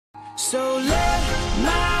So let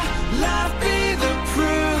my life be the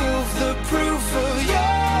proof of your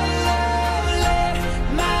love. Let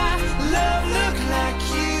my love look like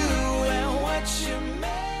you and what you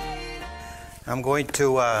made. I'm going to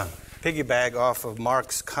piggyback off of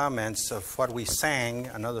Mark's comments of what we sang,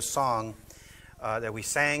 another song that we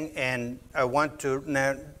sang, and I want to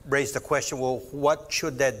now raise the question, well, what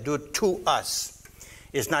should that do to us?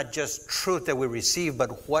 It's not just truth that we receive,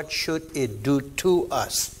 but what should it do to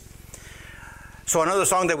us? So another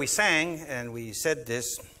song that we sang, and we said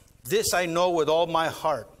this I know with all my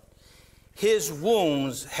heart, his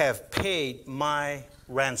wounds have paid my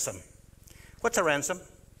ransom. What's a ransom?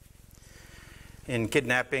 In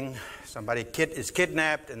kidnapping, somebody is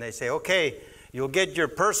kidnapped and they say, okay, you'll get your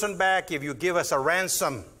person back if you give us a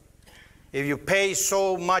ransom. If you pay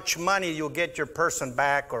so much money, you'll get your person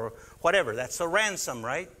back or whatever. That's a ransom,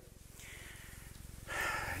 right?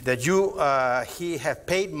 That you, he have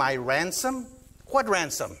paid my ransom? What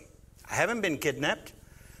ransom? I haven't been kidnapped.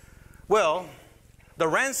 Well, the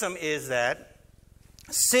ransom is that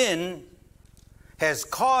sin has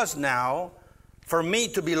caused now for me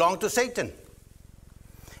to belong to Satan.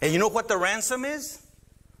 And you know what the ransom is?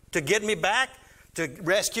 To get me back, to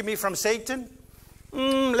rescue me from Satan?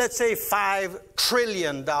 Let's say $5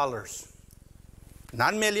 trillion.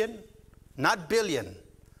 Not million, not billion.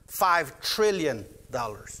 $5 trillion.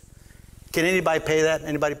 Can anybody pay that?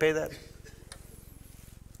 Anybody pay that?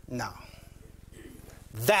 No.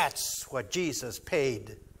 That's what Jesus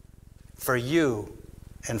paid for you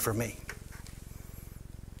and for me.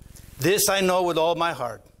 This I know with all my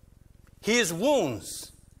heart. His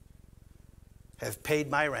wounds have paid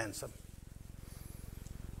my ransom.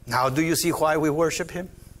 Now, do you see why we worship him?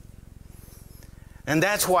 And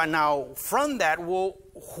that's why now, from that, well,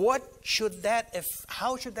 how should that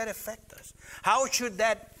affect us? How should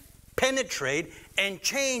that penetrate and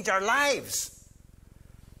change our lives?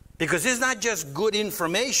 Because it's not just good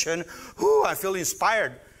information. Ooh, I feel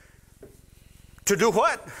inspired. To do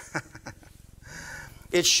what?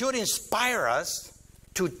 It should inspire us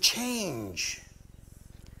to change.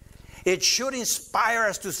 It should inspire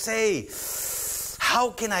us to say,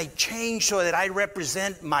 how can I change so that I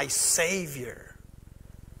represent my Savior?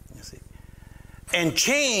 You see? And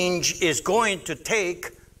change is going to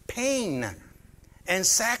take pain and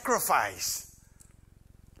sacrifice.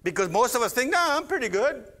 Because most of us think, no, I'm pretty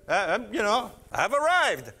good. I've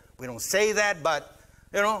arrived. We don't say that, but,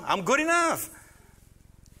 I'm good enough.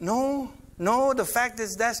 No, the fact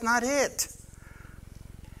is that's not it.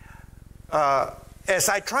 As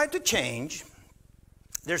I try to change,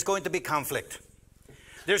 there's going to be conflict.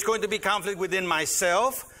 There's going to be conflict within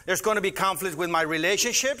myself. There's going to be conflict with my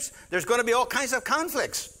relationships. There's going to be all kinds of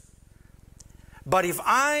conflicts. But if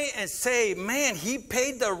I say, man, he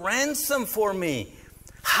paid the ransom for me,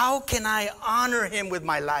 how can I honor him with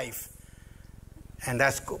my life? And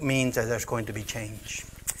that means that there's going to be change.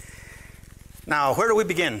 Now, where do we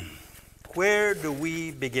begin? Where do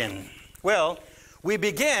we begin? Well, we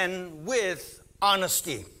begin with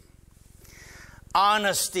honesty.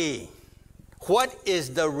 Honesty. What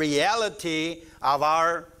is the reality of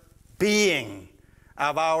our being,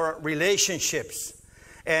 of our relationships?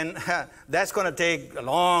 And that's going to take a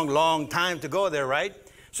long, long time to go there, right?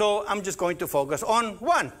 So I'm just going to focus on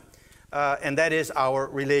one, and that is our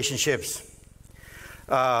relationships.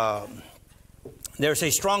 There's a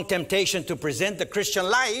strong temptation to present the Christian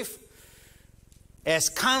life as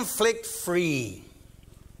conflict-free.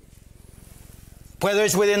 Whether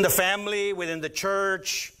it's within the family, within the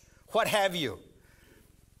church, what have you.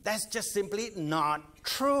 That's just simply not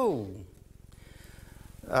true.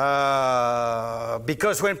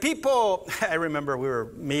 Because when people, I remember we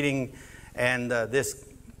were meeting and this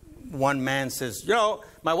one man says,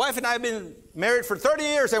 my wife and I have been married for 30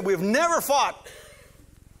 years and we've never fought.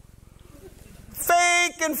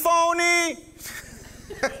 Fake and phony.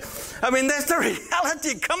 I mean, that's the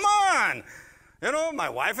reality. Come on. My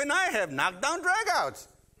wife and I have knocked down dragouts.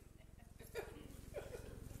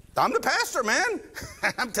 I'm the pastor, man.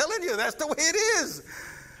 I'm telling you, that's the way it is.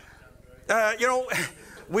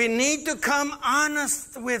 We need to come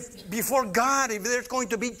honest before God if there's going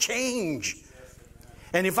to be change.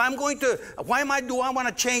 And if I'm going to, do I want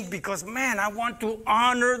to change? Because, man, I want to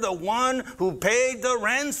honor the one who paid the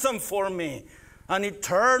ransom for me. An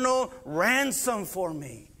eternal ransom for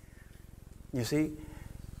me. You see?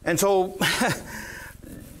 And so,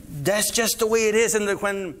 that's just the way it is. And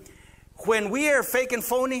when we are fake and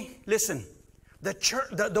phony, listen,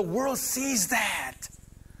 the world sees that.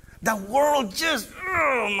 The world just,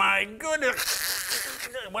 oh my goodness,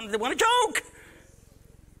 they want to joke.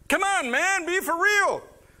 Come on, man, be for real.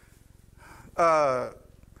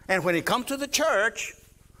 And when it comes to the church,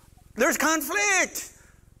 there's conflict.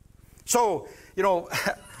 So, you know,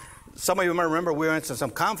 some of you might remember we went into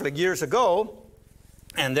some conflict years ago.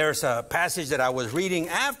 And there's a passage that I was reading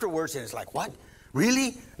afterwards, and it's like, what?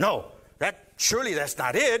 Really? No, surely that's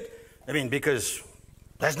not it. I mean, because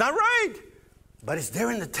that's not right. But it's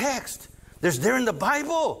there in the text. It's there in the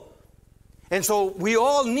Bible. And so we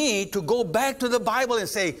all need to go back to the Bible and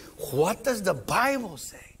say, what does the Bible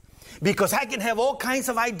say? Because I can have all kinds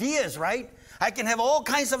of ideas, right? I can have all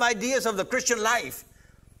kinds of ideas of the Christian life.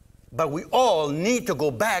 But we all need to go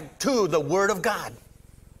back to the Word of God.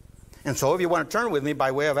 And so if you want to turn with me by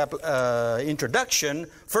way of introduction,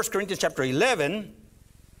 1 Corinthians chapter 11.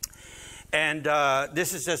 And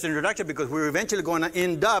this is just an introduction because we're eventually going to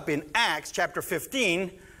end up in Acts chapter 15,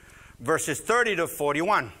 verses 30 to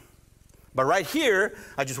 41. But right here,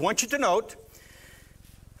 I just want you to note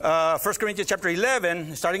 1 Corinthians chapter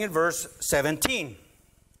 11, starting in verse 17.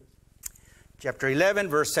 Chapter 11,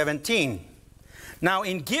 verse 17. Now,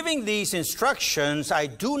 in giving these instructions, I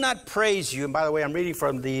do not praise you. And by the way, I'm reading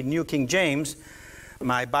from the New King James.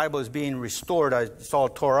 My Bible is being restored. It's all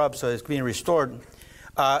tore up, so it's being restored.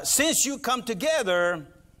 Since you come together,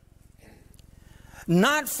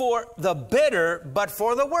 not for the better, but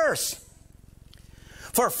for the worse.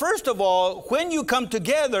 For first of all, when you come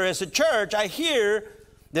together as a church, I hear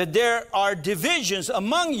that there are divisions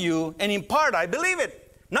among you, and in part I believe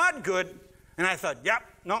it. Not good. And I thought, yep.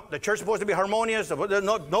 No, the church is supposed to be harmonious. There's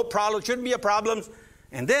no problem. Shouldn't be a problem.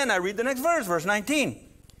 And then I read the next verse, verse 19.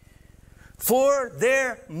 For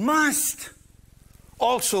there must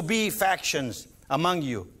also be factions among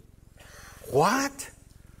you. What?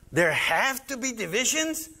 There have to be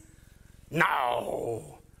divisions?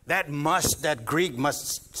 No. That Greek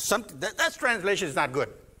must, something. That translation is not good.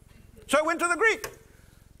 So I went to the Greek.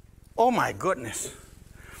 Oh my goodness.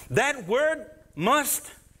 That word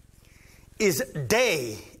must is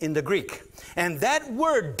day in the Greek. And that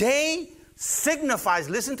word day signifies,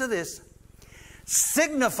 listen to this,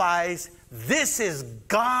 signifies this is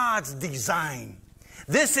God's design.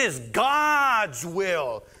 This is God's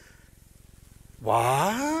will.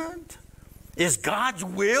 What? Is God's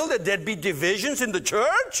will that there be divisions in the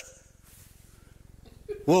church?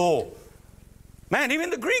 Whoa. Man, even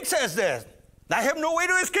the Greek says that. I have no way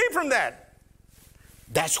to escape from that.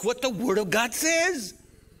 That's what the Word of God says.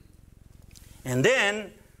 And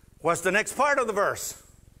then, what's the next part of the verse?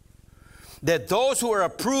 That those who are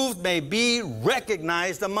approved may be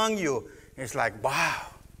recognized among you. It's like, wow,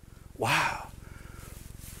 wow.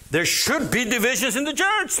 There should be divisions in the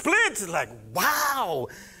church, splits. It's like, wow.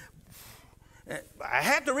 I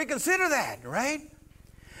had to reconsider that, right?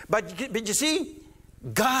 But you see,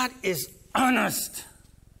 God is honest,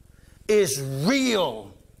 is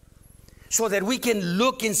real, so that we can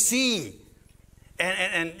look and see.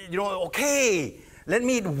 And you know, okay, let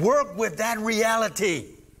me work with that reality.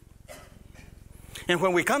 And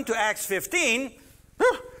when we come to Acts 15,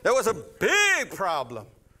 there was a big problem.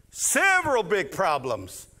 Several big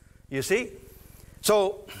problems, you see.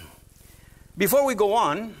 So, before we go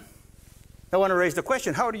on, I want to raise the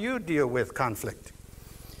question, how do you deal with conflict?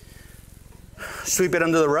 Sweep it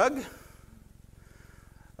under the rug?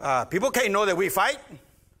 People can't know that we fight.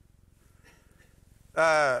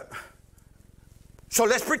 So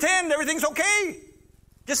let's pretend everything's okay.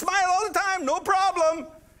 Just smile all the time, no problem.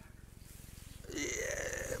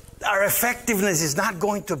 Our effectiveness is not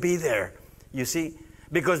going to be there, you see.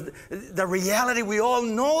 Because the reality, we all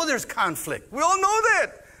know there's conflict. We all know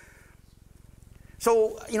that.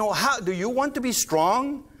 So, you know, how do you want to be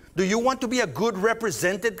strong? Do you want to be a good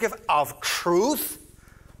representative of truth?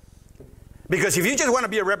 Because if you just want to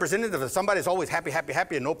be a representative of somebody that's always happy, happy,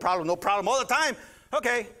 happy, and no problem all the time,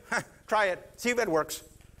 okay, try it. See if it works.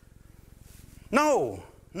 No,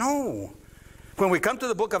 no. When we come to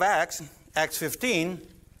the book of Acts, Acts 15,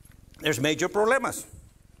 there's major problemas.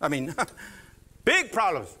 I mean, big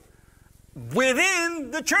problems.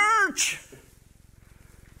 Within the church.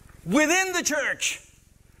 Within the church.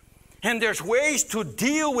 And there's ways to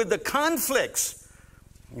deal with the conflicts.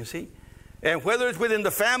 You see? And whether it's within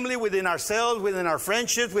the family, within ourselves, within our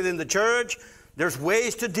friendships, within the church, there's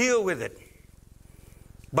ways to deal with it.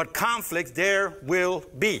 But conflicts there will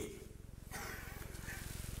be.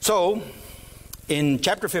 So, in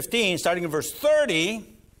chapter 15, starting in verse 30,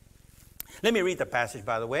 let me read the passage,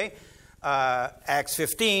 by the way. Acts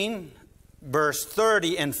 15, verse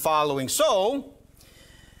 30 and following. So,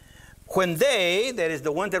 when they, that is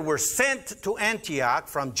the ones that were sent to Antioch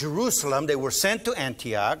from Jerusalem, they were sent to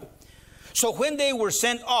Antioch. So when they were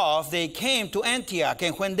sent off, they came to Antioch.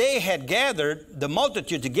 And when they had gathered the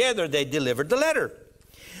multitude together, they delivered the letter.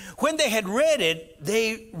 When they had read it,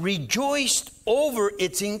 they rejoiced over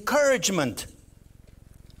its encouragement.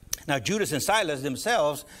 Now Judas and Silas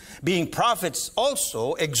themselves, being prophets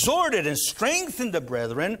also, exhorted and strengthened the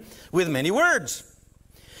brethren with many words.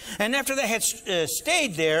 And after they had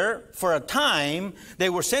stayed there for a time,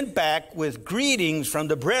 they were sent back with greetings from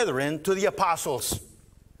the brethren to the apostles.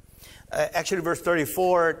 Actually, verse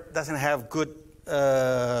 34 doesn't have good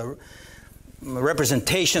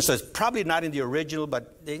representation, so it's probably not in the original,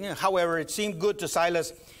 but however, it seemed good to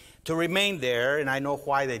Silas to remain there, and I know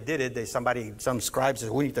why they did it. Some scribe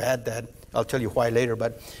says, we need to add that. I'll tell you why later.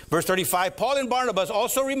 But verse 35, Paul and Barnabas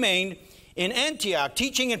also remained in Antioch,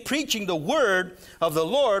 teaching and preaching the word of the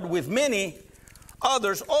Lord with many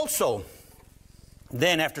others also.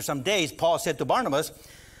 Then after some days, Paul said to Barnabas,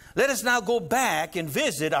 let us now go back and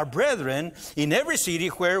visit our brethren in every city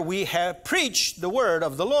where we have preached the word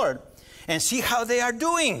of the Lord, and see how they are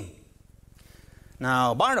doing.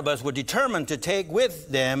 Now Barnabas was determined to take with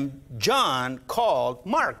them John called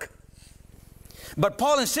Mark. But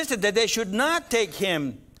Paul insisted that they should not take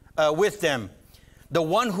him with them, the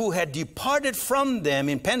one who had departed from them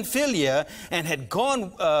in Pamphylia and had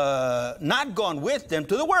not gone with them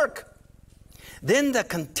to the work. Then the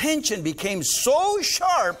contention became so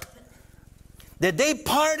sharp that they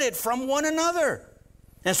parted from one another.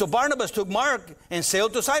 And so Barnabas took Mark and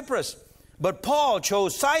sailed to Cyprus. But Paul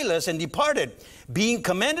chose Silas and departed, being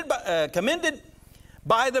commended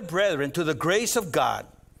by the brethren to the grace of God.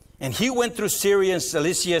 And he went through Syria and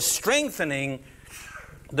Cilicia, strengthening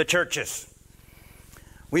the churches.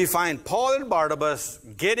 We find Paul and Barnabas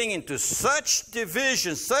getting into such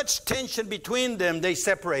division, such tension between them, they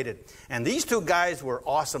separated. And these two guys were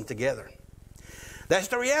awesome together. That's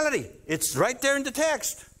the reality. It's right there in the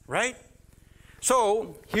text, right?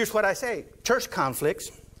 So here's what I say. Church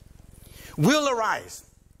conflicts will arise.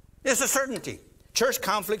 It's a certainty. Church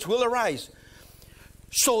conflicts will arise.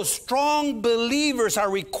 So strong believers are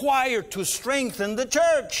required to strengthen the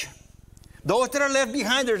church. Those that are left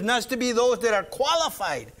behind, there must to be those that are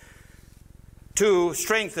qualified to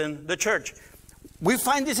strengthen the church. We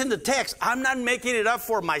find this in the text. I'm not making it up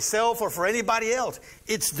for myself or for anybody else.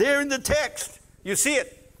 It's there in the text. You see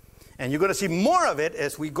it. And you're going to see more of it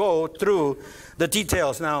as we go through the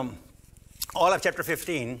details. Now, all of chapter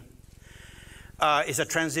 15 is a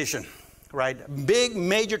transition, right? Big,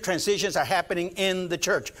 major transitions are happening in the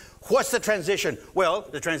church. What's the transition? Well,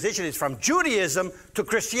 the transition is from Judaism to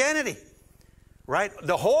Christianity. Right?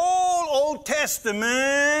 The whole Old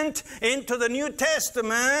Testament into the New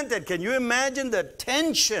Testament. And can you imagine the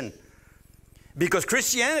tension? Because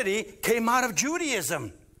Christianity came out of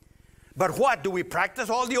Judaism. But what? Do we practice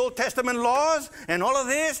all the Old Testament laws and all of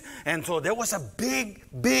this? And so there was a big,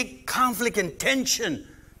 big conflict and tension.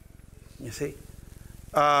 You see?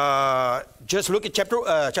 Just look at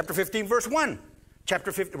chapter 15, verse 1.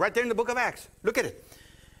 Chapter 15, right there in the book of Acts. Look at it.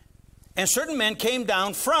 And certain men came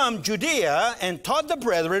down from Judea and taught the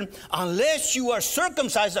brethren, unless you are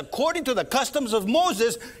circumcised according to the customs of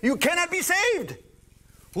Moses, you cannot be saved.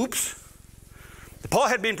 Oops. Paul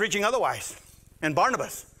had been preaching otherwise, and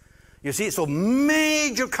Barnabas. You see, so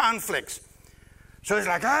major conflicts. So it's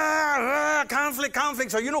like,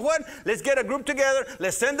 conflict. So you know what? Let's get a group together.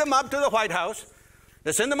 Let's send them up to the White House.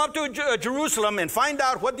 Let's send them up to Jerusalem and find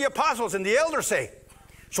out what the apostles and the elders say.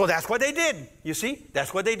 So that's what they did. You see,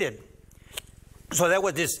 that's what they did. So there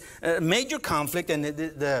was this major conflict and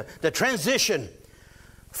the transition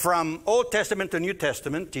from Old Testament to New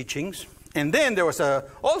Testament teachings. And then there was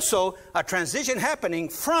also a transition happening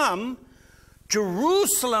from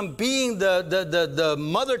Jerusalem being the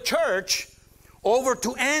mother church over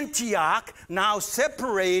to Antioch, now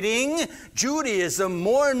separating Judaism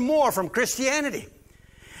more and more from Christianity.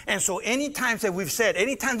 And so anytime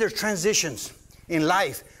there's transitions in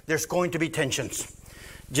life, there's going to be tensions.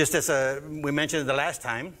 Just as we mentioned the last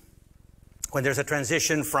time, when there's a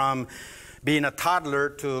transition from being a toddler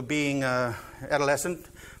to being adolescent,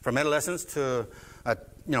 from adolescence to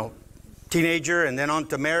teenager, and then on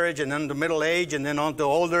to marriage, and then to middle age, and then on to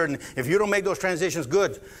older. And if you don't make those transitions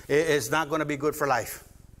good, it's not going to be good for life,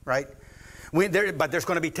 right? But there's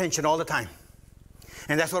going to be tension all the time.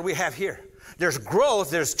 And that's what we have here. There's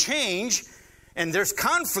growth, there's change, and there's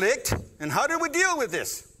conflict. And how do we deal with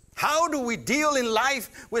this? How do we deal in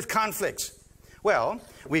life with conflicts? Well,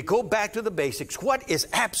 we go back to the basics. What is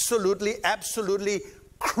absolutely, absolutely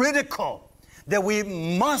critical that we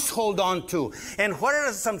must hold on to? And what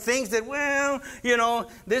are some things that,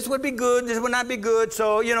 this would be good, this would not be good,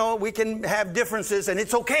 so, we can have differences, and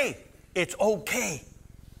it's okay. It's okay,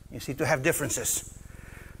 you see, to have differences.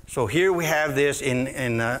 So here we have this in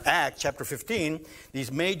Acts chapter 15,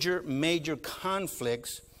 these major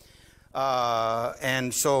conflicts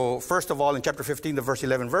And so, first of all, in chapter 15, the verse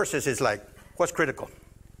 11 verses, is like, what's critical?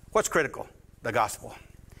 What's critical? The gospel.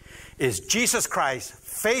 Is Jesus Christ,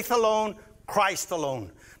 faith alone, Christ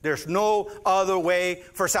alone. There's no other way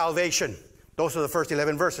for salvation. Those are the first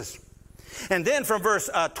 11 verses. And then from verse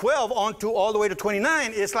 12 on to all the way to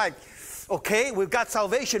 29, it's like, okay, we've got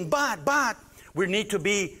salvation, but we need to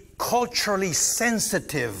be culturally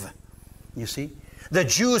sensitive. You see? The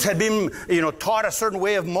Jews had been, taught a certain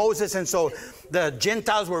way of Moses, and so the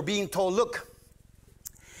Gentiles were being told, look,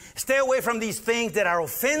 stay away from these things that are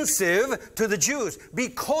offensive to the Jews. Be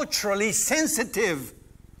culturally sensitive.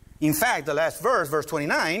 In fact, the last verse, verse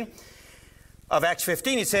 29 of Acts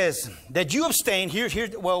 15, it says that you abstain.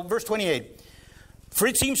 Verse 28. For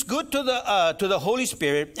it seems good to the Holy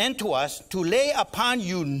Spirit and to us to lay upon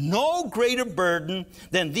you no greater burden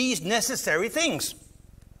than these necessary things.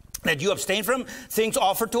 That you abstain from things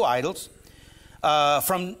offered to idols,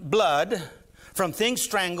 from blood, from things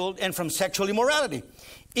strangled, and from sexual immorality.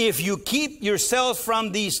 If you keep yourselves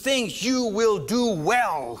from these things, you will do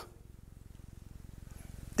well.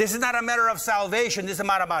 This is not a matter of salvation. This is a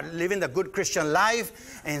matter about living the good Christian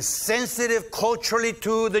life and sensitive culturally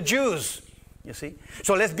to the Jews. You see?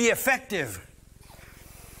 So let's be effective.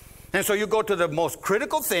 And so you go to the most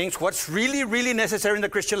critical things, what's really, really necessary in the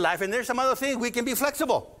Christian life, and there's some other things we can be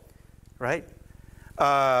flexible. Right?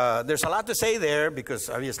 There's a lot to say there because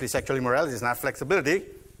obviously sexual immorality is not flexibility.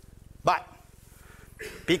 But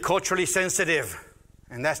be culturally sensitive.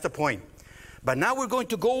 And that's the point. But now we're going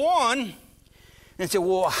to go on and say,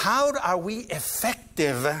 well, how are we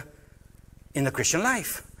effective in the Christian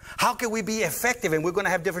life? How can we be effective? And we're going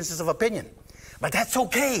to have differences of opinion. But that's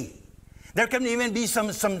okay. There can even be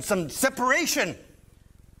some separation.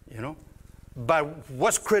 But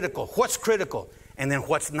what's critical? What's critical? And then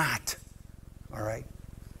what's not? All right?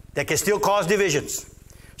 That can still cause divisions.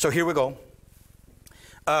 So here we go.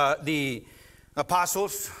 The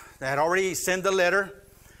apostles had already sent the letter,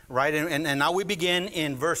 right? And now we begin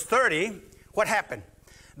in verse 30. What happened?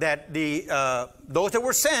 That those that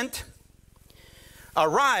were sent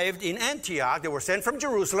arrived in Antioch. They were sent from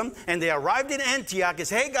Jerusalem, and they arrived in Antioch and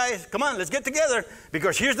said, hey guys, come on, let's get together,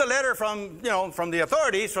 because here's the letter from the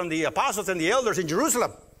authorities, from the apostles and the elders in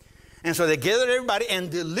Jerusalem. And so they gathered everybody and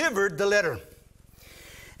delivered the letter.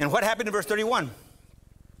 And what happened in verse 31?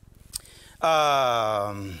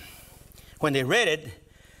 When they read it,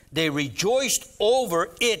 they rejoiced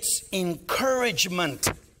over its encouragement.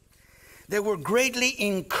 They were greatly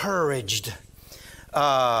encouraged.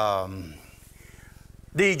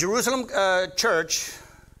 The Jerusalem church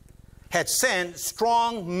had sent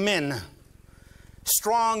strong men.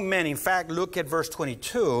 Strong men. In fact, look at verse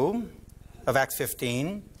 22 of Acts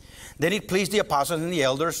 15. Then it pleased the apostles and the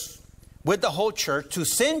elders with the whole church to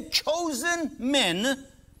send chosen men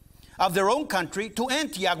of their own country to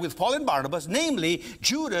Antioch with Paul and Barnabas, namely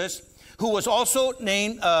Judas, who was also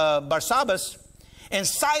named Barsabbas, and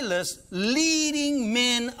Silas, leading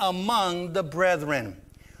men among the brethren.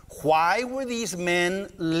 Why were these men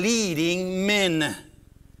leading men?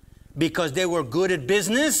 Because they were good at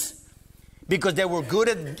business? Because they were good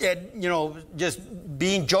at just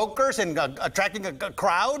being jokers and attracting a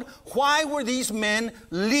crowd? Why were these men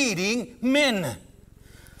leading men?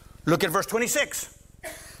 Look at verse 26.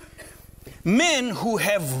 Men who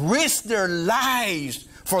have risked their lives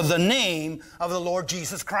for the name of the Lord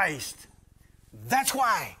Jesus Christ. That's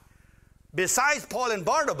why. Besides Paul and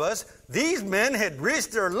Barnabas, these men had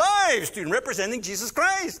risked their lives in representing Jesus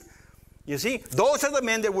Christ. You see, those are the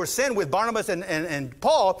men that were sent with Barnabas and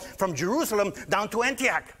Paul from Jerusalem down to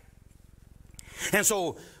Antioch. And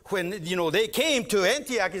so when, they came to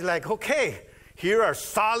Antioch, it's like, okay, here are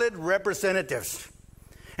solid representatives.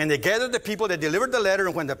 And they gathered the people, they delivered the letter,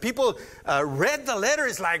 and when the people read the letter,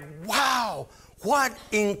 it's like, wow, what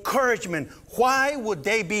encouragement. Why would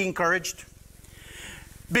they be encouraged?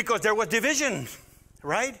 Because there was division,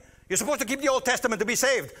 right? You're supposed to keep the Old Testament to be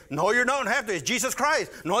saved. No, you don't have to. It's Jesus Christ.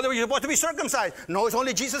 No, you're supposed to be circumcised. No, it's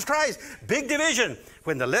only Jesus Christ. Big division.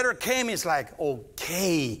 When the letter came, it's like,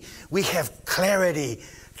 okay, we have clarity.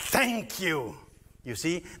 Thank you. You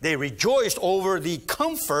see, they rejoiced over the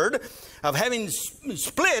comfort of having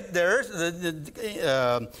split their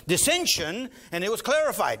dissension, and it was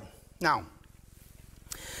clarified. Now,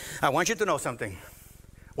 I want you to know something.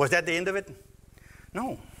 Was that the end of it?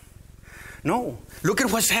 No. No. Look at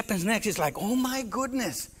what happens next. It's like, oh my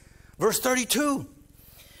goodness. Verse 32.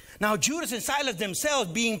 Now Judas and Silas themselves,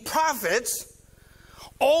 being prophets,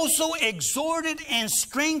 also exhorted and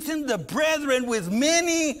strengthened the brethren with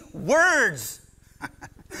many words.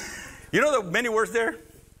 You know the many words there?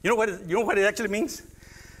 You know what it actually means?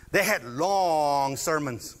 They had long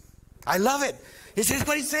sermons. I love it. This is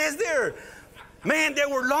what he says there. Man, they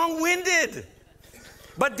were long-winded.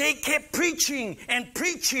 But they kept preaching and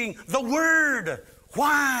preaching the word.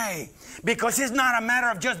 Why? Because it's not a matter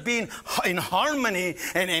of just being in harmony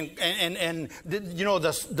and you know,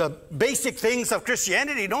 the basic things of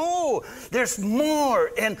Christianity. No, there's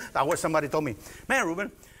more. And somebody told me, man,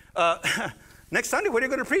 Ruben, next Sunday, what are you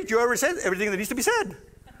going to preach? You already said everything that needs to be said.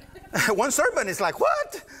 One sermon is like,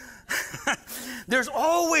 what? There's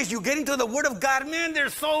always, you get into the Word of God, man,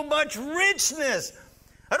 there's so much richness.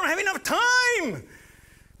 I don't have enough time.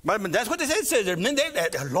 But that's what they said.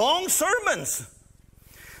 They're long sermons.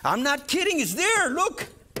 I'm not kidding. It's there. Look.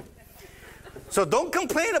 So don't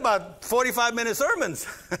complain about 45-minute sermons.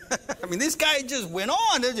 I mean, this guy just went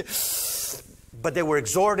on. But they were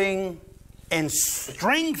exhorting and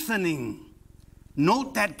strengthening.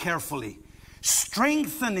 Note that carefully.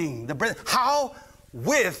 Strengthening the brethren. How?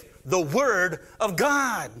 With the word of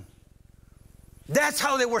God. That's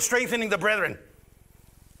how they were strengthening the brethren.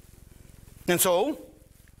 And so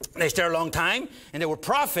they stayed a long time, and they were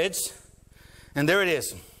prophets, and there it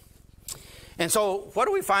is. And so what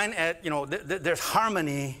do we find at, you know, there's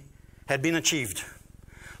harmony had been achieved.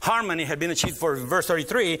 Harmony had been achieved for verse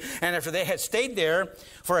 33, and after they had stayed there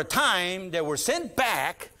for a time, they were sent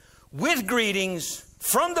back with greetings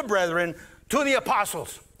from the brethren to the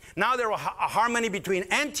apostles. Now there was a harmony between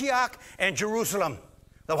Antioch and Jerusalem,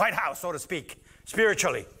 the White House, so to speak,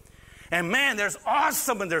 spiritually. And man, there's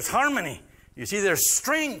awesome and there's harmony. You see, there's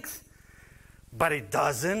strength, but it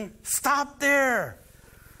doesn't stop there.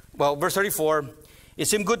 Well, verse 34, it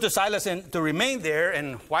seemed good to Silas and to remain there.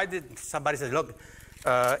 And why did somebody say, look,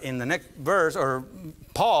 in the next verse, or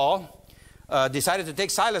Paul decided to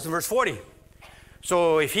take Silas in verse 40.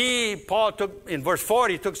 So if Paul took, in verse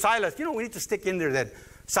 40, took Silas, you know, we need to stick in there that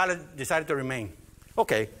Silas decided to remain.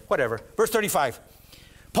 Okay, whatever. Verse 35.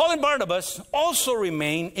 Paul and Barnabas also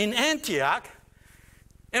remained in Antioch.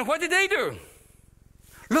 And what did they do?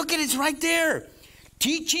 Look at it, it's right there.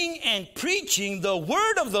 Teaching and preaching the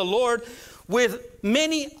word of the Lord with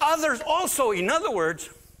many others also. In other words,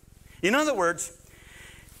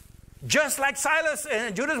 just like Silas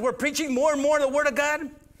and Judas were preaching more and more the word of God,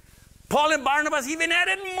 Paul and Barnabas even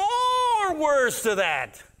added more words to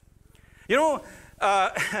that. You know,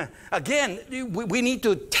 again, we need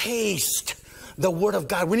to taste the word of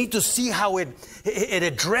God. We need to see how it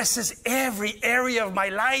addresses every area of my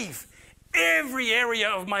life. Every area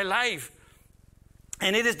of my life.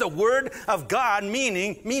 And it is the word of God,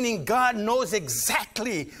 meaning God knows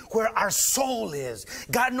exactly where our soul is.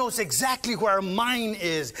 God knows exactly where our mind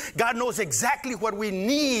is. God knows exactly what we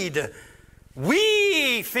need.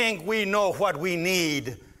 We think we know what we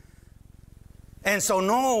need. And so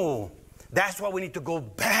no, that's why we need to go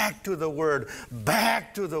back to the word,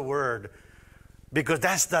 because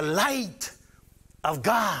that's the light of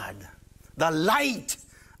God. The light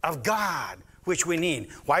of God, which we need.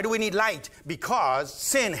 Why do we need light? Because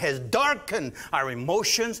sin has darkened our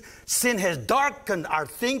emotions. Sin has darkened our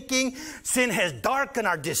thinking. Sin has darkened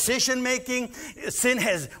our decision making. Sin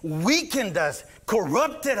has weakened us,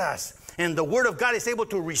 corrupted us. And the Word of God is able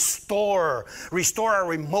to restore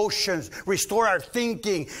our emotions, restore our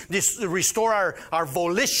thinking, restore our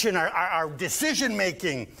volition, our decision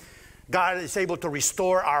making. God is able to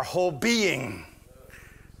restore our whole being.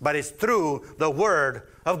 But it's through the Word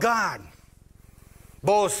of God.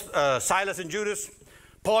 Both Silas and Judas,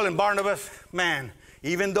 Paul and Barnabas, man,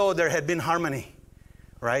 even though there had been harmony,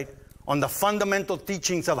 right, on the fundamental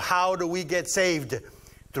teachings of how do we get saved,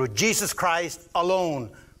 through Jesus Christ alone,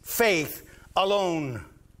 faith alone.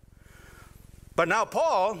 But now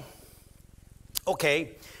Paul,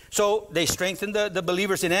 okay, so they strengthened the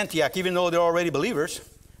believers in Antioch, even though they're already believers,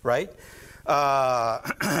 right?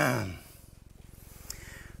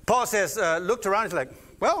 Paul says, looked around, he's like,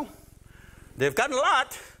 well, they've gotten a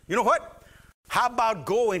lot. You know what? How about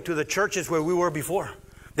going to the churches where we were before,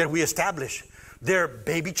 that we established? They're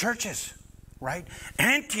baby churches, right?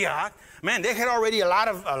 Antioch, man, they had already a lot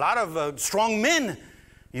of strong men,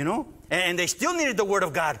 you know, and they still needed the Word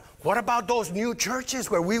of God. What about those new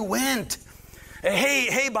churches where we went?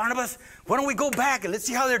 Hey, Barnabas, why don't we go back and let's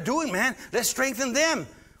see how they're doing, man? Let's strengthen them.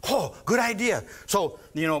 Oh, good idea. So,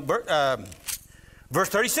 you know, verse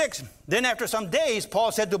 36, then after some days,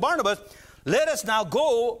 Paul said to Barnabas, let us now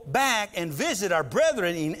go back and visit our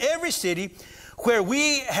brethren in every city where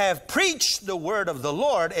we have preached the word of the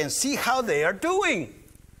Lord and see how they are doing.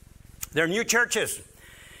 They're new churches.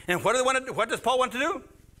 And what does Paul want to do?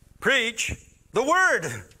 Preach the word.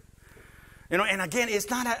 You know, and again, it's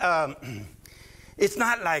not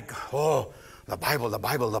like, oh, The Bible, the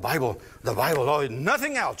Bible, the Bible, the Bible, oh,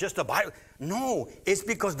 nothing else, just the Bible. No, it's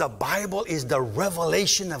because the Bible is the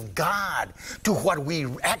revelation of God to what we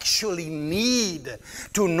actually need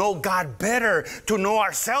to know God better, to know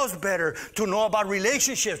ourselves better, to know about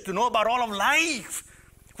relationships, to know about all of life,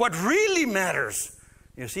 what really matters.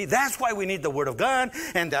 You see, that's why we need the Word of God,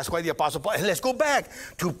 and that's why the Apostle Paul, let's go back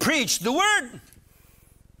to preach the Word,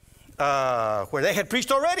 where they had preached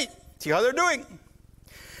already. See how they're doing.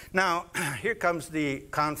 Now, here comes the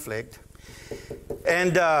conflict.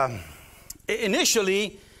 And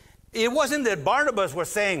initially, it wasn't that Barnabas was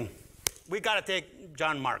saying, we got to take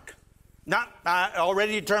John Mark. Not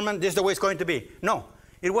already determined, this is the way it's going to be. No,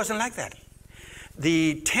 it wasn't like that.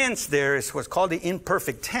 The tense there is what's called the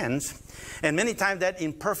imperfect tense. And many times that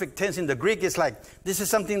imperfect tense in the Greek is like, this is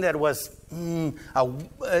something that was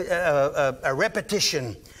a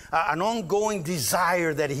repetition, an ongoing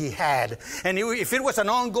desire that he had. And if it was an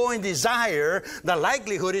ongoing desire, the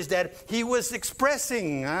likelihood is that he was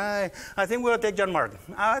expressing, I think we'll take John Mark.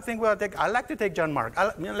 I'd like to take John Mark.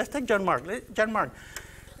 Let's take John Mark. John Mark.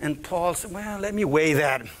 And Paul said, well, let me weigh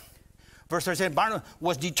that. Verse 13, Barnabas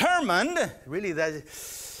was determined. Really,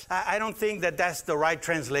 I don't think that that's the right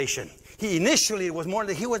translation. He initially, it was more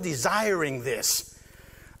that he was desiring this,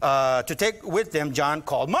 to take with them John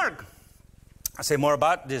called Mark. I'll say more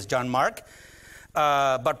about this John Mark.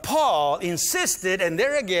 But Paul insisted, and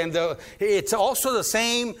there again, it's also the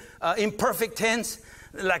same imperfect tense.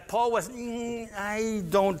 Like Paul was, I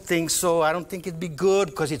don't think so. I don't think it'd be good,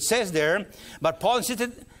 because it says there. But Paul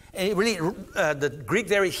insisted, really, the Greek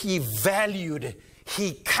there, he valued,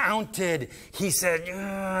 he counted. He said,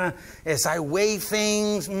 as I weigh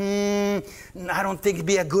things, I don't think it'd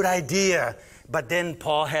be a good idea. But then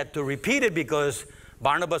Paul had to repeat it because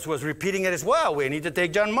Barnabas was repeating it as well. We need to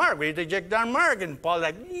take John Mark. We need to take John Mark. And Paul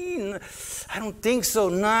like, I don't think so.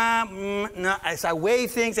 Nah. As I weigh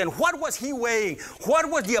things. And what was he weighing? What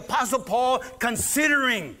was the Apostle Paul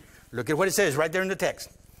considering? Look at what it says right there in the text.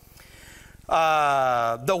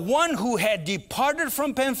 The one who had departed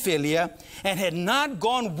from Pamphylia and had not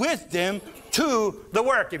gone with them to the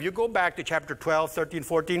work. If you go back to chapter 12, 13,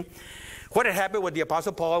 14, what had happened with the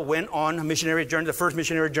Apostle Paul went on a missionary journey, the first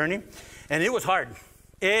missionary journey, and it was hard.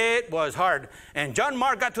 It was hard. And John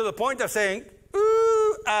Mark got to the point of saying,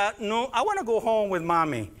 no, I want to go home with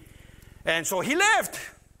mommy. And so he left.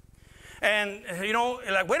 And,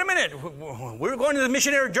 like, wait a minute, we're going to the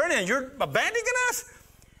missionary journey and you're abandoning us?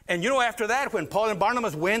 And after that, when Paul and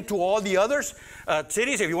Barnabas went to all the other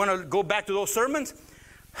cities, if you want to go back to those sermons,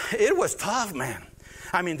 it was tough, man.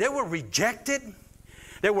 I mean, they were rejected.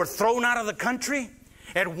 They were thrown out of the country.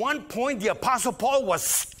 At one point, the Apostle Paul was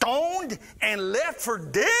stoned and left for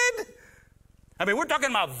dead. I mean, we're talking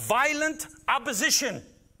about violent opposition.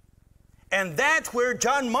 And that's where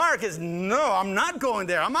John Mark is, no, I'm not going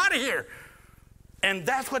there. I'm out of here. And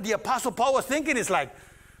that's what the Apostle Paul was thinking. It's like,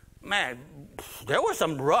 man, there was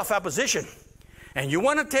some rough opposition. And you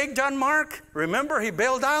want to take John Mark? Remember, he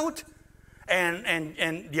bailed out? And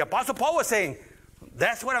the Apostle Paul was saying,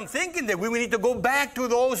 that's what I'm thinking, that we need to go back to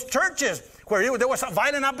those churches where there was a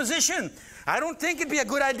violent opposition. I don't think it'd be a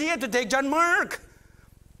good idea to take John Mark.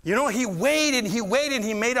 He waited,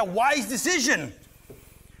 he made a wise decision.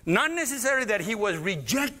 Not necessarily that he was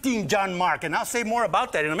rejecting John Mark, and I'll say more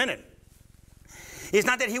about that in a minute. It's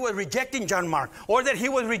not that he was rejecting John Mark or that he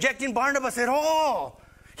was rejecting Barnabas at all.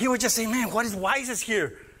 He was just saying, man, what is wisest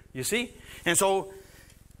here? You see? And so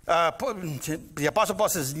the Apostle Paul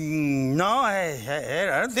says, no,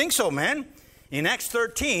 I don't think so, man. In Acts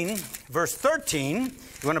 13, verse 13, you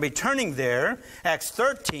want to be turning there. Acts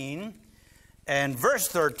 13 and verse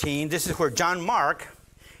 13, this is where John Mark,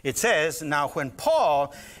 it says, now when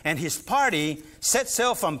Paul and his party set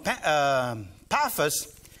sail from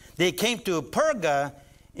Paphos, they came to Perga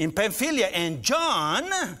in Pamphylia, and John,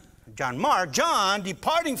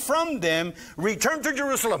 departing from them, returned to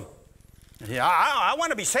Jerusalem. Yeah, I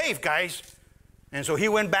want to be safe, guys. And so he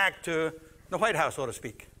went back to the White House, so to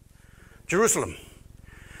speak, Jerusalem.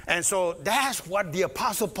 And so that's what the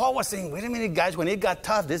Apostle Paul was saying. Wait a minute, guys, when it got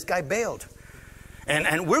tough, this guy bailed.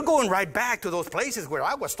 And we're going right back to those places where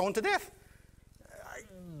I was stoned to death.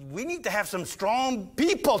 We need to have some strong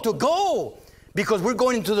people to go, because we're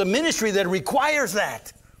going into the ministry that requires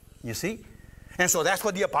that. You see? And so that's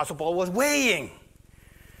what the Apostle Paul was weighing.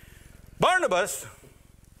 Barnabas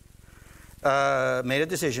made a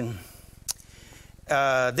decision.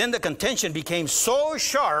 Then the contention became so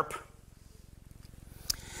sharp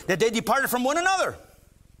that they departed from one another.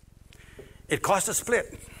 It caused a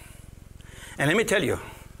split. And let me tell you,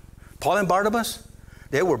 Paul and Barnabas,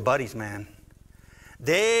 they were buddies, man.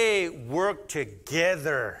 They worked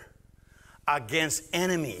together against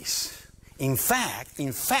enemies. In fact,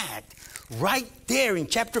 right there in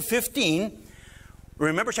chapter 15,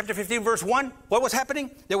 remember chapter 15, verse 1? What was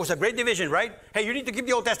happening? There was a great division, right? Hey, you need to keep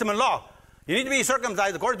the Old Testament law. You need to be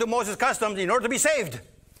circumcised according to Moses' customs in order to be saved.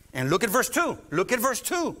 And look at verse 2. Look at verse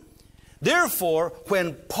 2. Therefore,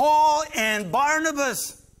 when Paul and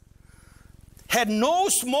Barnabas had no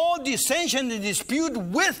small dissension and dispute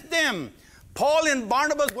with them, Paul and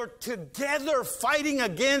Barnabas were together fighting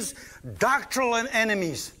against doctrinal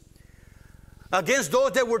enemies, against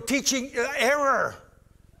those that were teaching error.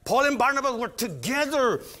 Paul and Barnabas were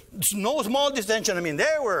together, no small dissension.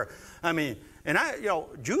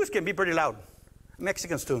 Jews can be pretty loud.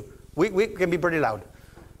 Mexicans too. We can be pretty loud.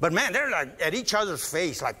 But man, they're like at each other's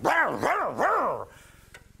face, like, rawr, rawr, rawr.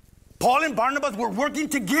 Paul and Barnabas were working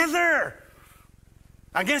together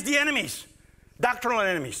against the enemies, doctrinal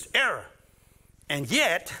enemies, error. And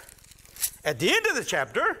yet, at the end of the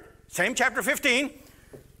chapter, same chapter 15,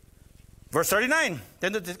 verse 39,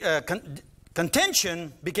 then the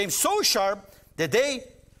contention became so sharp that they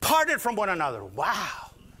parted from one another. Wow.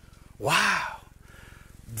 Wow.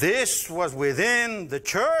 This was within the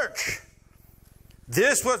church.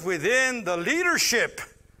 This was within the leadership.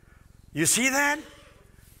 You see that?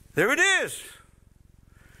 There it is.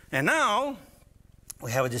 And now,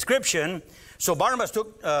 we have a description. So Barnabas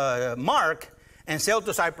took Mark and sailed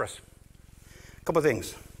to Cyprus. A couple of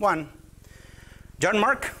things. One, John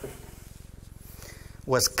Mark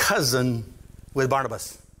was cousin with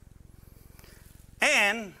Barnabas.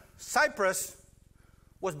 And Cyprus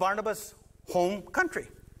was Barnabas' home country,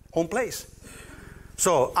 home place.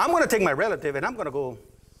 So I'm going to take my relative and I'm going to go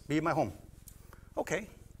be in my home. Okay.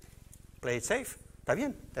 Play it safe. Está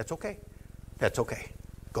bien. That's okay. That's okay.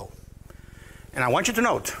 Go. And I want you to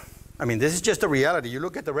note, this is just a reality. You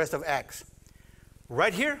look at the rest of Acts.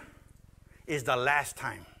 Right here is the last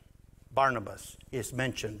time Barnabas is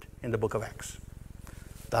mentioned in the book of Acts.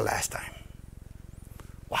 The last time.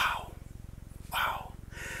 Wow. Wow.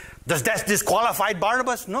 Does that disqualify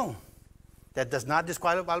Barnabas? No. That does not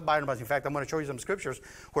disqualify Barnabas. In fact, I'm going to show you some scriptures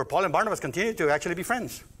where Paul and Barnabas continue to actually be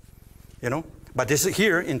friends. But this is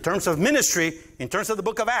here, in terms of ministry, in terms of the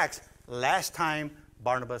book of Acts, last time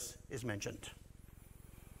Barnabas is mentioned.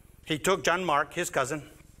 He took John Mark, his cousin,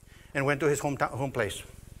 and went to his home place.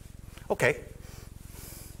 Okay.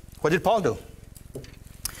 What did Paul do?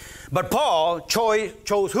 But Paul chose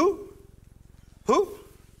who? Who?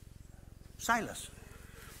 Silas.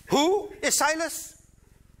 Who is Silas?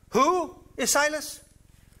 Who is Silas?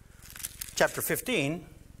 Chapter 15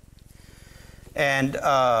 and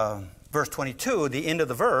verse 22, the end of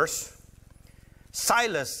the verse.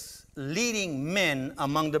 Silas leading men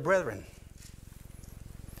among the brethren.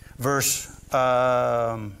 Verse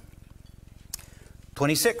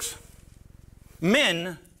 26.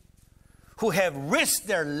 Men who have risked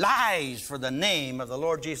their lives for the name of the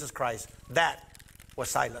Lord Jesus Christ. That was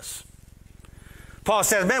Silas. Paul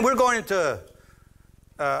says, man, we're going into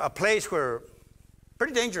a place where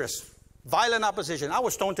pretty dangerous, violent opposition. I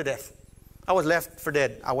was stoned to death. I was left for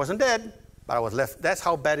dead. I wasn't dead, but I was left. That's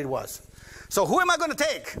how bad it was. So who am I going to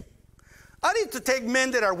take? I need to take men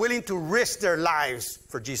that are willing to risk their lives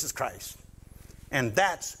for Jesus Christ. And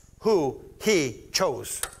that's who he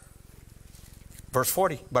chose. Verse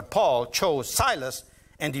 40, but Paul chose Silas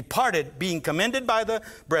and departed, being commended by the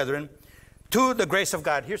brethren to the grace of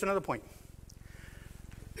God. Here's another point.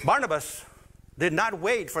 Barnabas did not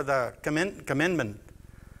wait for the commendment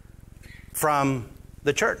from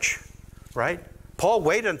the church, right? Paul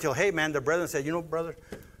waited until, hey man, the brethren said, brother,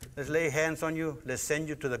 let's lay hands on you. Let's send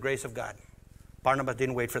you to the grace of God. Barnabas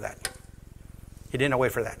didn't wait for that. He didn't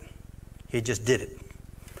wait for that. He just did it.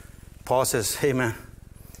 Paul says, hey man,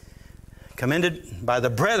 commended by the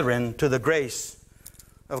brethren to the grace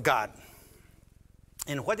of God.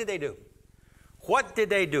 And what did they do? What did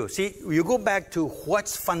they do? See, you go back to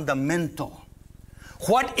what's fundamental.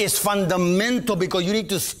 What is fundamental? Because you need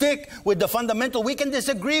to stick with the fundamental. We can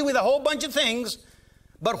disagree with a whole bunch of things,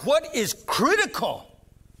 but what is critical?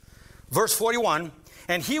 Verse 41,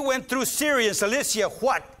 and he went through Syria and Cilicia,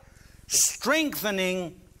 what?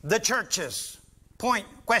 Strengthening the churches.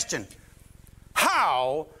 Question.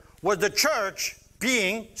 How was the church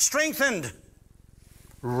being strengthened?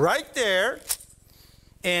 Right there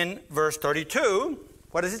in verse 32,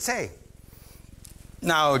 what does it say?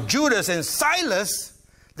 Now Judas and Silas,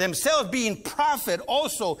 themselves being prophet,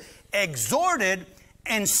 also exhorted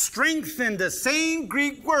and strengthened, the same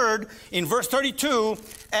Greek word in verse 32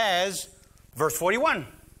 as verse 41.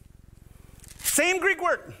 Same Greek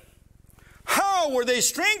word. How were they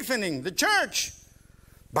strengthening the church?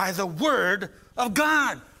 By the word of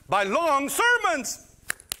God. By long sermons.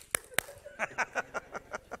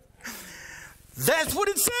 That's what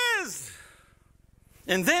it says.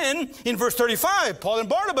 And then in verse 35, Paul and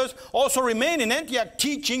Barnabas also remained in Antioch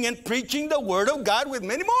teaching and preaching the word of God with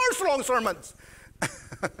many more long sermons.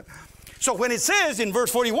 So when it says in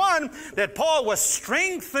verse 41 that Paul was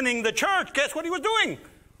strengthening the church, guess what he was doing?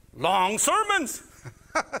 Long sermons.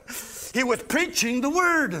 He was preaching the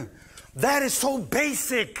word. That is so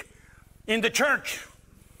basic in the church.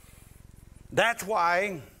 That's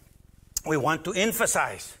why we want to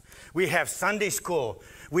emphasize. We have Sunday school.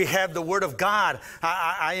 We have the Word of God.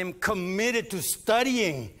 I am committed to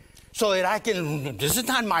studying so that I can, this is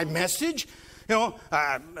not my message. You know,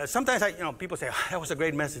 sometimes people say, oh, that was a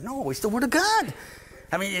great message. No, it's the Word of God.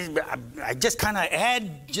 I mean, I just kind of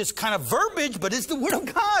add just kind of verbiage, but it's the Word of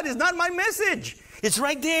God. It's not my message. It's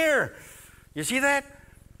right there. You see that?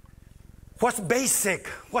 What's basic,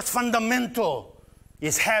 what's fundamental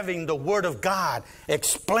is having the Word of God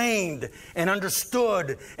explained and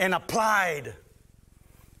understood and applied.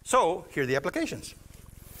 So, here are the applications.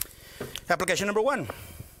 Application number 1.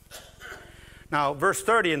 Now, verse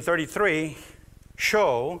 30 and 33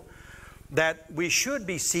 show that we should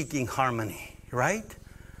be seeking harmony, right?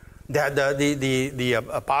 That the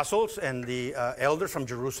apostles and the elders from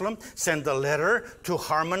Jerusalem sent a letter to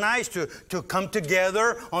harmonize, to come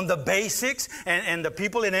together on the basics. And the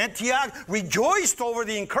people in Antioch rejoiced over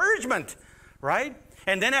the encouragement, right?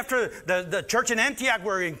 And then after the church in Antioch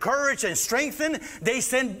were encouraged and strengthened, they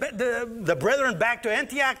sent the brethren back to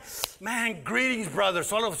Antioch. Man, greetings, brothers,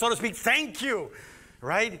 so to speak, thank you,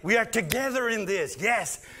 right? We are together in this,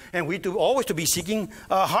 yes. And we always to be seeking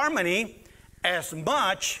harmony as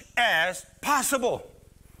much as possible.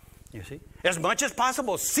 You see? As much as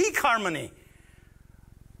possible. Seek harmony.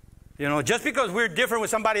 You know, just because we're different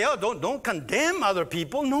with somebody else, don't condemn other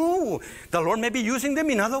people. No. The Lord may be using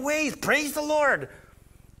them in other ways. Praise the Lord.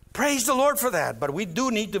 Praise the Lord for that. But we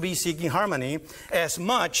do need to be seeking harmony as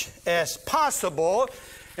much as possible.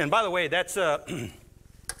 And by the way, that's at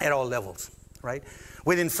all levels, right?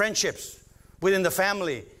 Within friendships, within the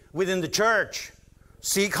family, within the church.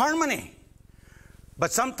 Seek harmony.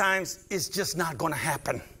 But sometimes it's just not going to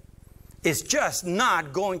happen. It's just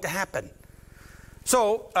not going to happen.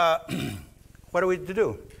 So, what are we to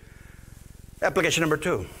do? Application number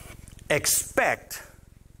 2. Expect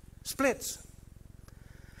splits.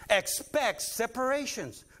 Expect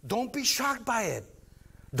separations. Don't be shocked by it.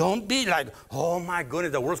 Don't be like, oh my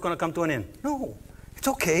goodness, the world's going to come to an end. No, it's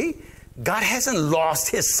okay. God hasn't lost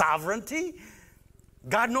His sovereignty.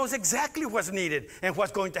 God knows exactly what's needed and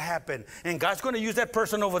what's going to happen. And God's going to use that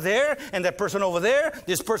person over there and that person over there,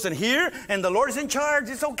 this person here, and the Lord is in charge.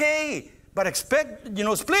 It's okay. But expect,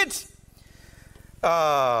 splits.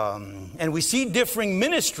 And we see differing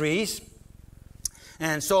ministries.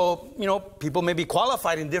 And so, people may be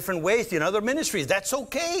qualified in different ways in other ministries. That's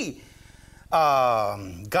okay.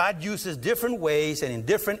 God uses different ways and in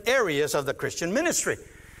different areas of the Christian ministry.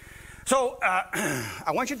 So,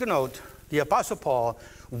 I want you to note, the Apostle Paul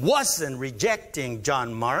wasn't rejecting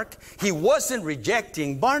John Mark. He wasn't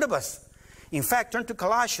rejecting Barnabas. In fact, turn to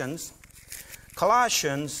Colossians.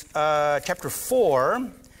 Colossians chapter 4.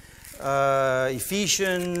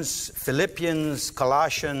 Ephesians, Philippians,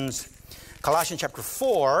 Colossians chapter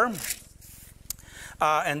 4.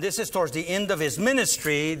 And this is towards the end of his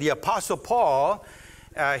ministry. The Apostle Paul,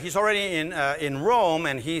 he's already in Rome,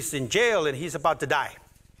 and he's in jail, and he's about to die.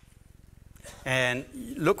 And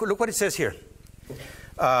look what it says here.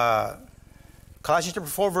 Colossians chapter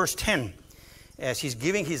 4, verse 10. As he's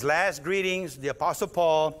giving his last greetings, the Apostle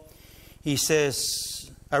Paul, he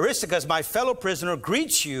says, Aristarchus, my fellow prisoner,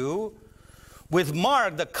 greets you with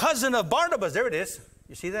Mark, the cousin of Barnabas. There it is.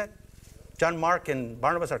 You see that? John Mark and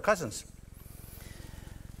Barnabas are cousins.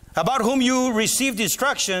 About whom you received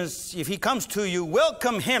instructions. If he comes to you,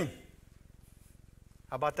 welcome him.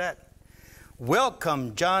 How about that?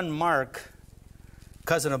 Welcome John Mark,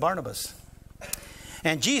 cousin of Barnabas.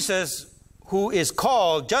 And Jesus, who is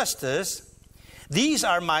called Justus, these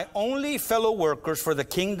are my only fellow workers for the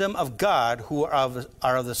kingdom of God, who are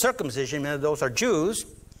of the circumcision, and those are Jews.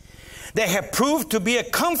 They have proved to be a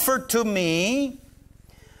comfort to me.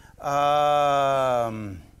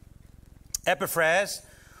 Epaphras,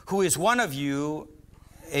 who is one of you,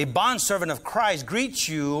 a bondservant of Christ, greets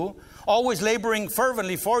you, always laboring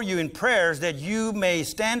fervently for you in prayers, that you may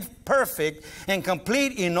stand perfect and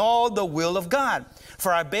complete in all the will of God.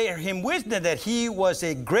 For I bear him witness that he was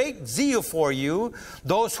a great zeal for you,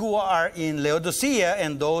 those who are in Laodicea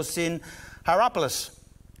and those in Hierapolis.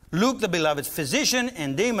 Luke, the beloved physician,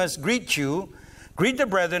 and Demas greet you. Greet the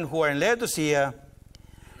brethren who are in Laodicea,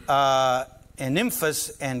 and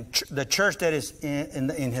Nymphas, and the church that is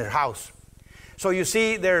in her house. So you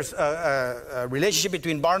see there's a relationship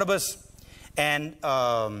between Barnabas and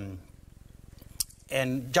John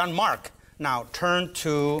Mark. Now turn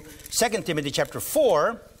to 2 Timothy chapter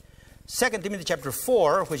 4. 2 Timothy chapter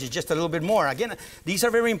 4, which is just a little bit more. Again, these are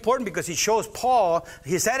very important because it shows Paul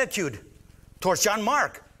his attitude towards John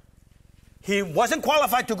Mark. He wasn't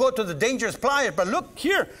qualified to go to the dangerous pliers, but look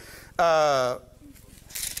here. 2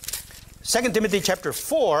 Timothy chapter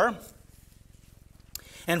 4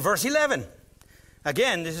 and verse 11.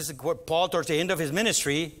 Again, this is Paul towards the end of his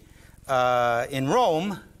ministry in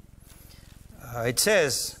Rome. It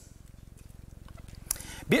says,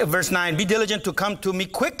 verse 9, be diligent to come to me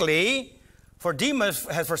quickly, for Demas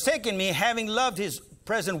has forsaken me, having loved his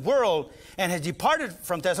present world, and has departed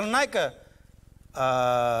from Thessalonica.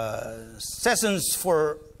 Crescens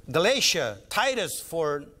for Galatia, Titus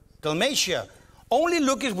for Dalmatia. Only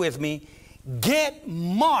Luke is with me. Get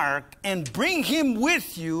Mark and bring him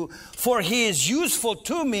with you, for he is useful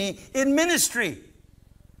to me in ministry.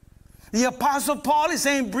 The Apostle Paul is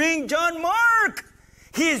saying, bring John Mark.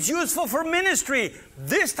 He is useful for ministry.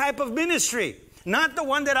 This type of ministry. Not the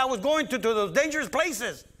one that I was going to those dangerous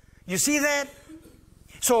places. You see that?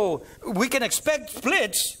 So we can expect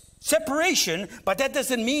splits, separation, but that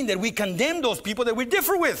doesn't mean that we condemn those people that we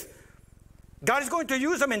differ with. God is going to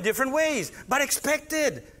use them in different ways, but expect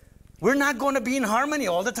it. We're not going to be in harmony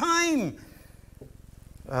all the time.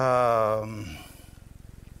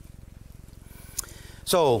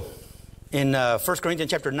 So in 1 Corinthians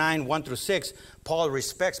chapter 9, 1 through 6, Paul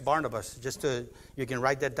respects Barnabas. You can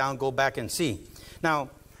write that down, go back and see. Now,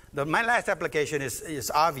 my last application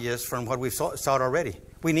is obvious from what we've saw already.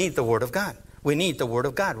 We need the Word of God. We need the Word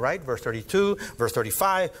of God, right? Verse 32, verse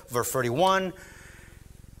 35, verse 31.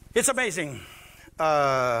 It's amazing.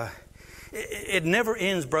 It never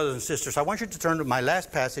ends, brothers and sisters. I want you to turn to my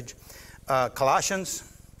last passage, Colossians.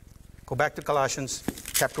 Go back to Colossians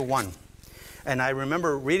chapter 1. And I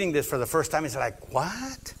remember reading this for the first time. It's like,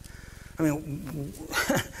 what? I mean,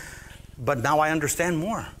 but now I understand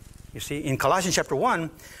more. You see, in Colossians chapter 1,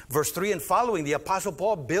 verse 3 and following, the Apostle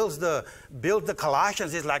Paul builds the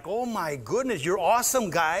Colossians. It's like, oh my goodness, you're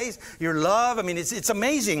awesome, guys. Your love, I mean, it's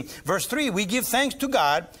amazing. Verse 3, we give thanks to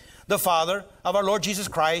God, the Father of our Lord Jesus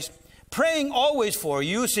Christ, praying always for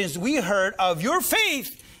you, since we heard of your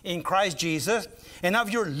faith in Christ Jesus and of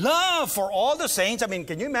your love for all the saints. I mean,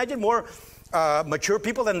 can you imagine more mature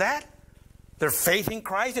people than that? Their faith in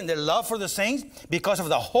Christ and their love for the saints, because of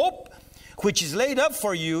the hope which is laid up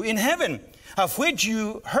for you in heaven, of which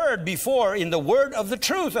you heard before in the word of the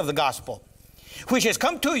truth of the gospel, which has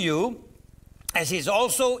come to you, as is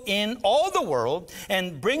also in all the world,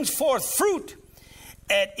 and brings forth fruit,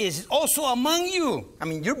 and is also among you. I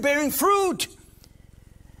mean, you're bearing fruit.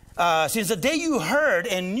 Since the day you heard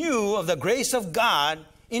and knew of the grace of God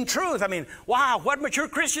in truth. I mean, wow, what mature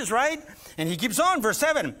Christians, right? And he keeps on, verse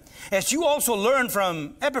 7. As you also learned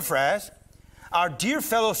from Epaphras, our dear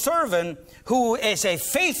fellow servant, who is a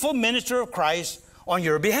faithful minister of Christ on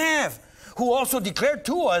your behalf, who also declared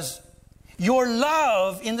to us your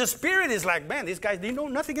love in the Spirit. Is like, man, these guys, they know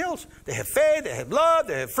nothing else. They have faith, they have love,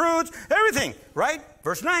 they have fruits, everything, right?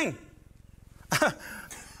 Verse 9.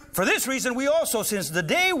 For this reason, we also, since the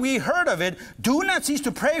day we heard of it, do not cease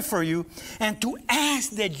to pray for you and to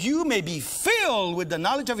ask that you may be filled with the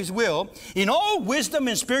knowledge of his will in all wisdom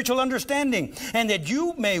and spiritual understanding, and that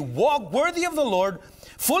you may walk worthy of the Lord,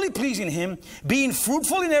 fully pleasing him, being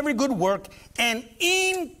fruitful in every good work, and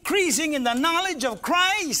increasing in the knowledge of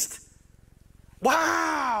Christ.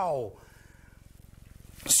 Wow!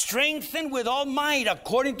 Strengthened with all might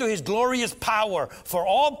according to his glorious power, for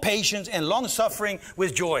all patience and long suffering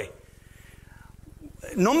with joy.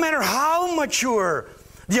 No matter how mature,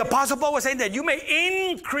 the Apostle Paul was saying that you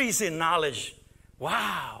may increase in knowledge.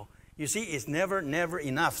 Wow. You see, it's never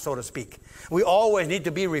enough, so to speak. We always need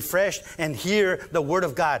to be refreshed and hear the Word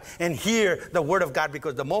of God. And hear the Word of God,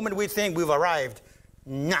 because the moment we think we've arrived,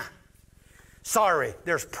 nah. Sorry,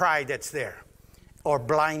 there's pride that's there. Or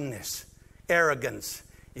blindness, arrogance,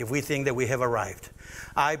 if we think that we have arrived.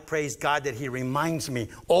 I praise God that he reminds me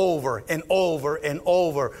over and over and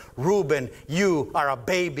over, Reuben, you are a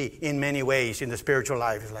baby in many ways in the spiritual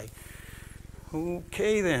life. It's like,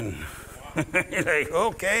 okay then. Like,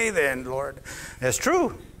 okay then, Lord. That's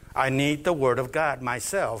true. I need the Word of God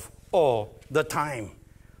myself all the time.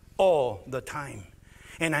 All the time.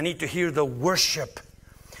 And I need to hear the worship.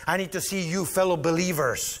 I need to see you fellow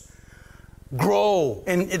believers grow.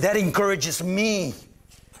 And that encourages me.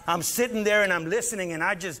 I'm sitting there and I'm listening, and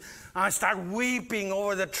I start weeping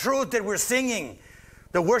over the truth that we're singing.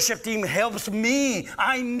 The worship team helps me.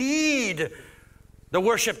 I need The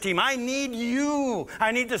worship team, I need you.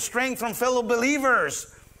 I need the strength from fellow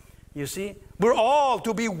believers. You see, we're all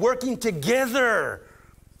to be working together,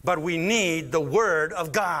 but we need the Word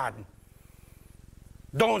of God.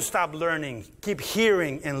 Don't stop learning. Keep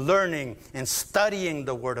hearing and learning and studying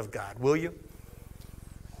the Word of God, will you?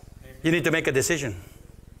 You need to make a decision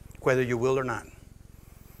whether you will or not.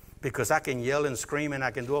 Because I can yell and scream and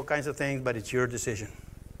I can do all kinds of things, but it's your decision.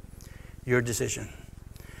 Your decision.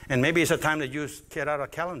 And maybe it's a time that you get out a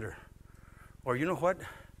calendar. Or you know what?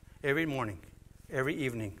 Every morning, every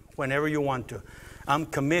evening, whenever you want to, I'm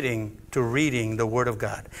committing to reading the Word of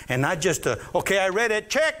God. And not just okay, I read it,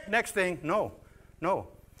 check, next thing. No.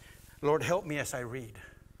 Lord, help me as I read.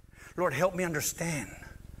 Lord, help me understand.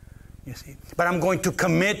 You see? But I'm going to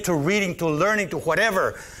commit to reading, to learning, to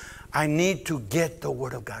whatever. I need to get the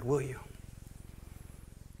Word of God, will you?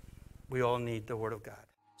 We all need the Word of God.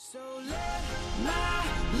 So let my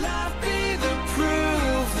life be the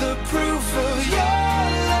proof of your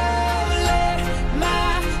love. Let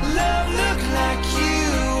my love look like you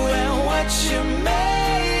and what you